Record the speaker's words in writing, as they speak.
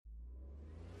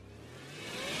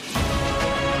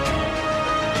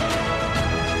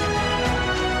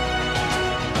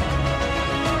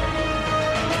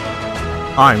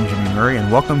I'm Jimmy Murray,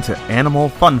 and welcome to Animal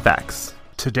Fun Facts.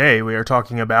 Today we are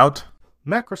talking about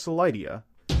Macroscelidea.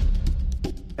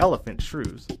 Elephant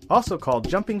shrews, also called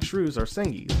jumping shrews or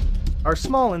sengies, are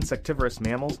small insectivorous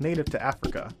mammals native to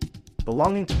Africa,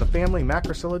 belonging to the family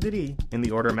Macroscelidea in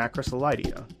the order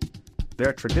Macroscelidea.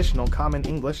 Their traditional common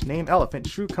English name elephant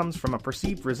shrew comes from a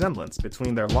perceived resemblance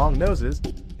between their long noses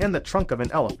and the trunk of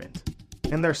an elephant,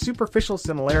 and their superficial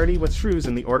similarity with shrews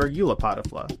in the order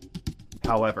Eulepodophylla.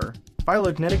 However,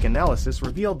 phylogenetic analysis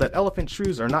revealed that elephant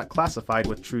shrews are not classified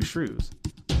with true shrews,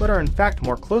 but are in fact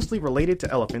more closely related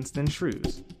to elephants than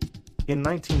shrews. In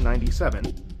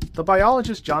 1997, the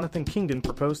biologist Jonathan Kingdon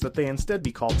proposed that they instead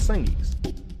be called sengies,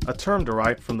 a term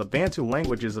derived from the Bantu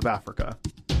languages of Africa,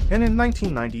 and in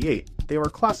 1998, they were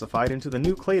classified into the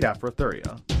new clade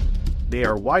Afrothuria. They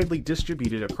are widely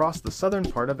distributed across the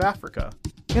southern part of Africa,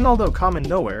 and although common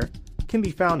nowhere, can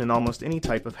be found in almost any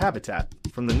type of habitat,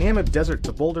 from the Namib Desert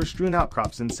to boulder-strewn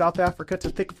outcrops in South Africa to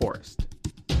thick forest.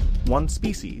 One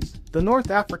species, the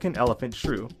North African elephant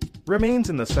shrew, remains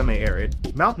in the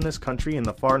semi-arid, mountainous country in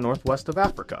the far northwest of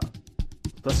Africa.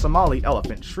 The Somali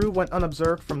elephant shrew went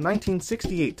unobserved from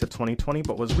 1968 to 2020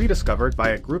 but was rediscovered by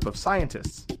a group of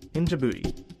scientists in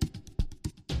Djibouti.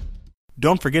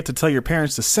 Don't forget to tell your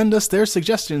parents to send us their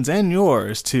suggestions and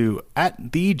yours to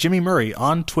 @TheJimmyMurray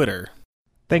on Twitter.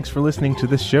 Thanks for listening to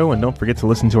this show, and don't forget to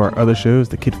listen to our other shows,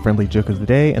 the Kid-Friendly Joke of the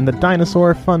Day and the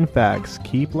Dinosaur Fun Facts.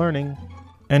 Keep learning.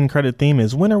 End credit theme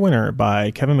is Winner Winner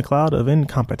by Kevin MacLeod of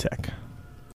Incompetech.